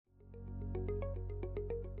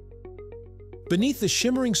Beneath the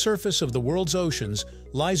shimmering surface of the world's oceans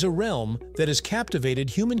lies a realm that has captivated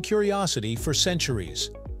human curiosity for centuries.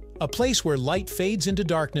 A place where light fades into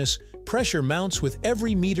darkness, pressure mounts with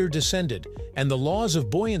every meter descended, and the laws of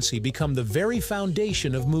buoyancy become the very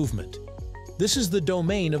foundation of movement. This is the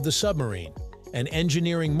domain of the submarine, an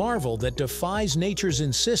engineering marvel that defies nature's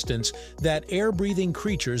insistence that air-breathing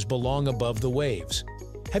creatures belong above the waves.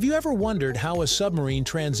 Have you ever wondered how a submarine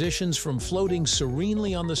transitions from floating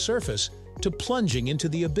serenely on the surface to plunging into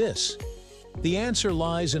the abyss? The answer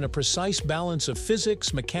lies in a precise balance of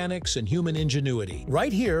physics, mechanics, and human ingenuity,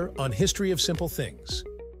 right here on History of Simple Things.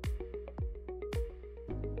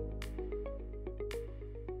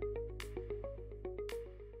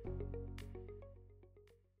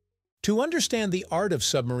 To understand the art of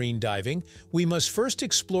submarine diving, we must first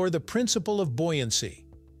explore the principle of buoyancy.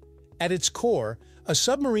 At its core, a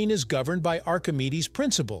submarine is governed by Archimedes'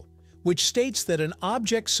 principle, which states that an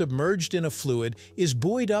object submerged in a fluid is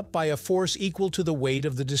buoyed up by a force equal to the weight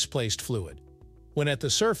of the displaced fluid. When at the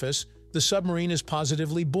surface, the submarine is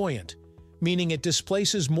positively buoyant, meaning it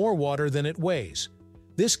displaces more water than it weighs.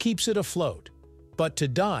 This keeps it afloat. But to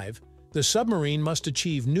dive, the submarine must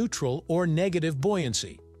achieve neutral or negative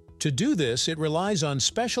buoyancy. To do this, it relies on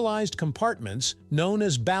specialized compartments known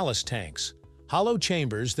as ballast tanks, hollow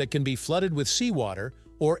chambers that can be flooded with seawater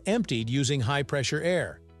or emptied using high-pressure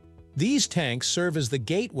air. These tanks serve as the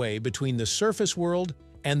gateway between the surface world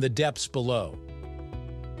and the depths below.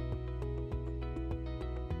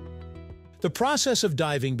 The process of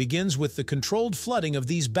diving begins with the controlled flooding of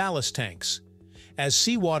these ballast tanks. As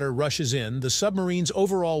seawater rushes in, the submarine's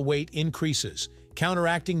overall weight increases,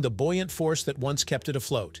 counteracting the buoyant force that once kept it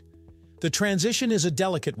afloat. The transition is a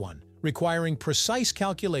delicate one, requiring precise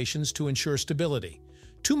calculations to ensure stability.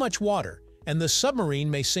 Too much water, and the submarine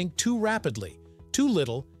may sink too rapidly. Too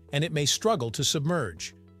little, and it may struggle to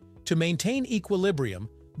submerge. To maintain equilibrium,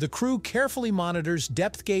 the crew carefully monitors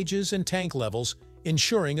depth gauges and tank levels,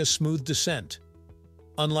 ensuring a smooth descent.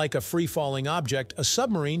 Unlike a free-falling object, a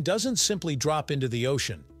submarine doesn't simply drop into the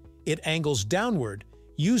ocean. It angles downward,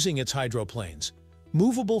 using its hydroplanes,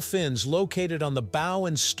 movable fins located on the bow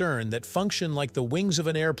and stern that function like the wings of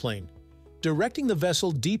an airplane, directing the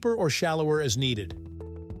vessel deeper or shallower as needed.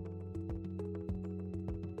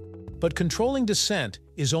 But controlling descent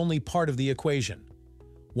is only part of the equation.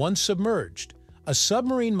 Once submerged, a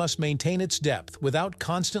submarine must maintain its depth without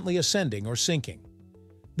constantly ascending or sinking.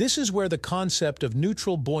 This is where the concept of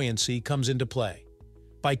neutral buoyancy comes into play.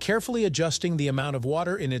 By carefully adjusting the amount of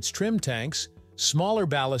water in its trim tanks, smaller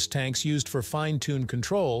ballast tanks used for fine-tuned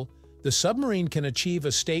control, the submarine can achieve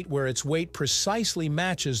a state where its weight precisely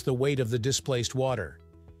matches the weight of the displaced water.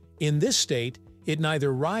 In this state, it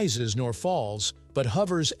neither rises nor falls, but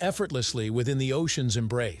hovers effortlessly within the ocean's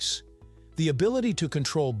embrace. The ability to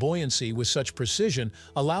control buoyancy with such precision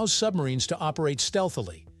allows submarines to operate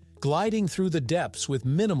stealthily, gliding through the depths with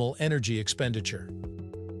minimal energy expenditure.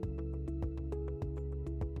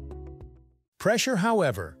 Pressure,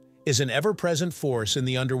 however, is an ever-present force in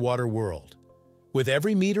the underwater world. With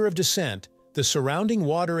every meter of descent, the surrounding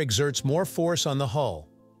water exerts more force on the hull.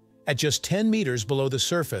 At just 10 meters below the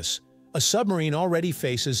surface, a submarine already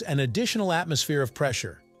faces an additional atmosphere of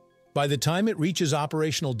pressure. By the time it reaches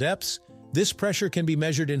operational depths, this pressure can be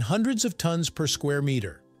measured in hundreds of tons per square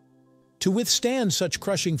meter. To withstand such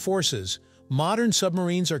crushing forces, modern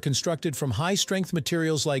submarines are constructed from high-strength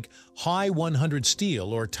materials like high 100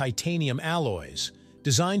 steel or titanium alloys,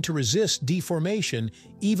 designed to resist deformation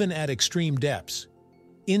even at extreme depths.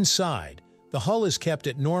 Inside, the hull is kept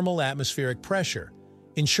at normal atmospheric pressure,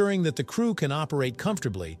 ensuring that the crew can operate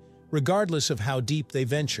comfortably, regardless of how deep they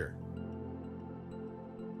venture.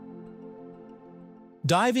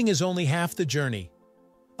 Diving is only half the journey.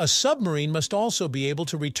 A submarine must also be able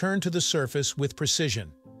to return to the surface with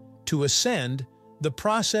precision. To ascend, the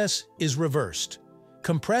process is reversed.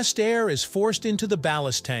 Compressed air is forced into the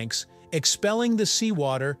ballast tanks, expelling the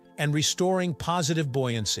seawater and restoring positive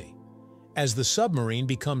buoyancy. As the submarine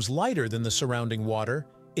becomes lighter than the surrounding water,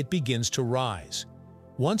 it begins to rise.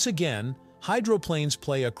 Once again, hydroplanes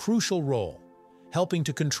play a crucial role, helping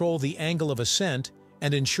to control the angle of ascent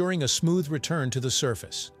and ensuring a smooth return to the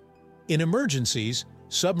surface. In emergencies,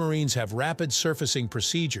 submarines have rapid surfacing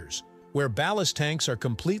procedures, where ballast tanks are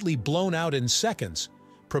completely blown out in seconds,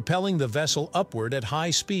 propelling the vessel upward at high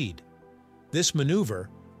speed. This maneuver,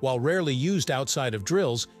 while rarely used outside of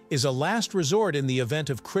drills, is a last resort in the event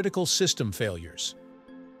of critical system failures.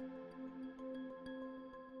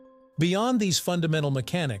 Beyond these fundamental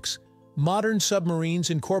mechanics, modern submarines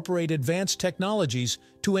incorporate advanced technologies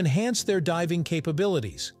to enhance their diving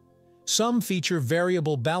capabilities. Some feature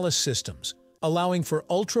variable ballast systems, allowing for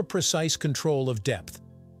ultra-precise control of depth.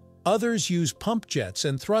 Others use pump jets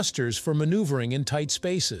and thrusters for maneuvering in tight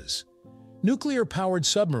spaces. Nuclear-powered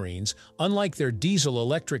submarines, unlike their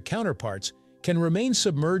diesel-electric counterparts, can remain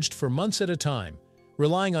submerged for months at a time,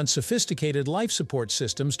 relying on sophisticated life support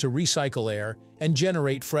systems to recycle air and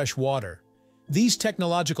generate fresh water. These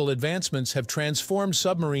technological advancements have transformed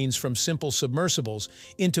submarines from simple submersibles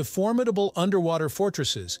into formidable underwater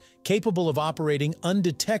fortresses capable of operating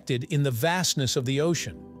undetected in the vastness of the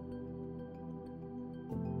ocean.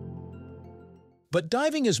 But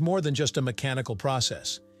diving is more than just a mechanical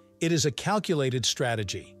process. It is a calculated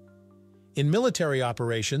strategy. In military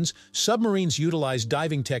operations, submarines utilize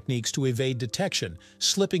diving techniques to evade detection,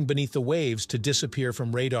 slipping beneath the waves to disappear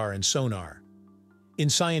from radar and sonar. In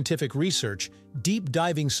scientific research, deep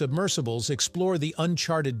diving submersibles explore the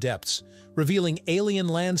uncharted depths, revealing alien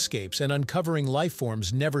landscapes and uncovering life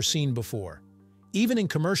forms never seen before. Even in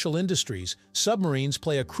commercial industries, submarines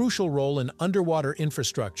play a crucial role in underwater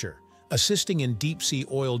infrastructure, assisting in deep-sea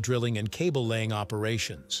oil drilling and cable-laying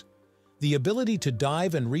operations. The ability to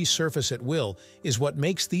dive and resurface at will is what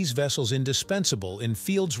makes these vessels indispensable in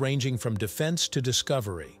fields ranging from defense to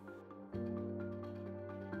discovery.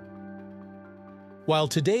 While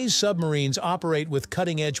today's submarines operate with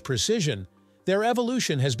cutting-edge precision, their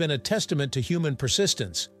evolution has been a testament to human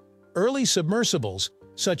persistence. Early submersibles,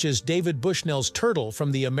 such as David Bushnell's Turtle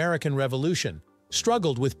from the American Revolution,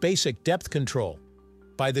 struggled with basic depth control.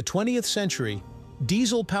 By the 20th century,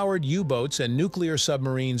 diesel-powered U-boats and nuclear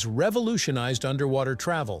submarines revolutionized underwater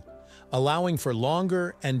travel, allowing for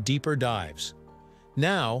longer and deeper dives.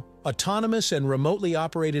 Now, autonomous and remotely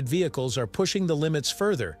operated vehicles are pushing the limits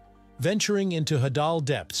further, venturing into Hadal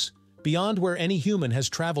depths, beyond where any human has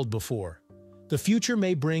traveled before. The future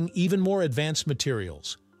may bring even more advanced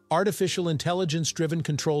materials, artificial intelligence-driven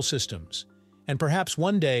control systems, and perhaps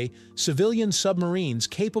one day, civilian submarines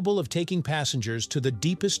capable of taking passengers to the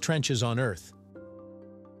deepest trenches on Earth.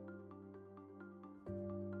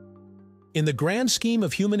 In the grand scheme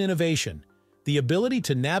of human innovation, the ability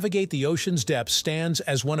to navigate the ocean's depths stands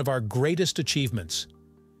as one of our greatest achievements.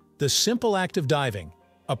 The simple act of diving,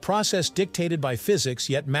 a process dictated by physics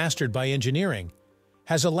yet mastered by engineering,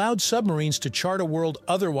 has allowed submarines to chart a world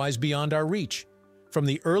otherwise beyond our reach. From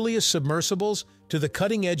the earliest submersibles to the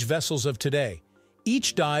cutting-edge vessels of today,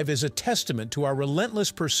 each dive is a testament to our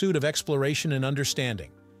relentless pursuit of exploration and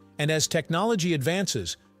understanding. And as technology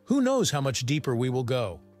advances, who knows how much deeper we will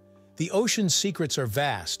go? The ocean's secrets are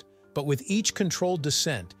vast, but with each controlled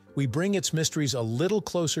descent, we bring its mysteries a little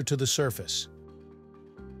closer to the surface.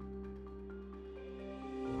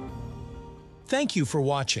 Thank you for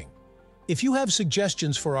watching. If you have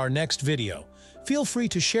suggestions for our next video, feel free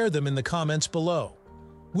to share them in the comments below.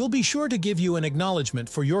 We'll be sure to give you an acknowledgement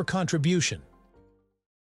for your contribution.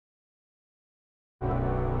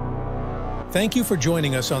 Thank you for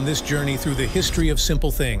joining us on this journey through the history of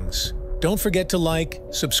simple things. Don't forget to like,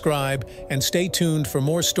 subscribe, and stay tuned for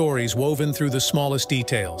more stories woven through the smallest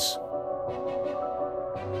details.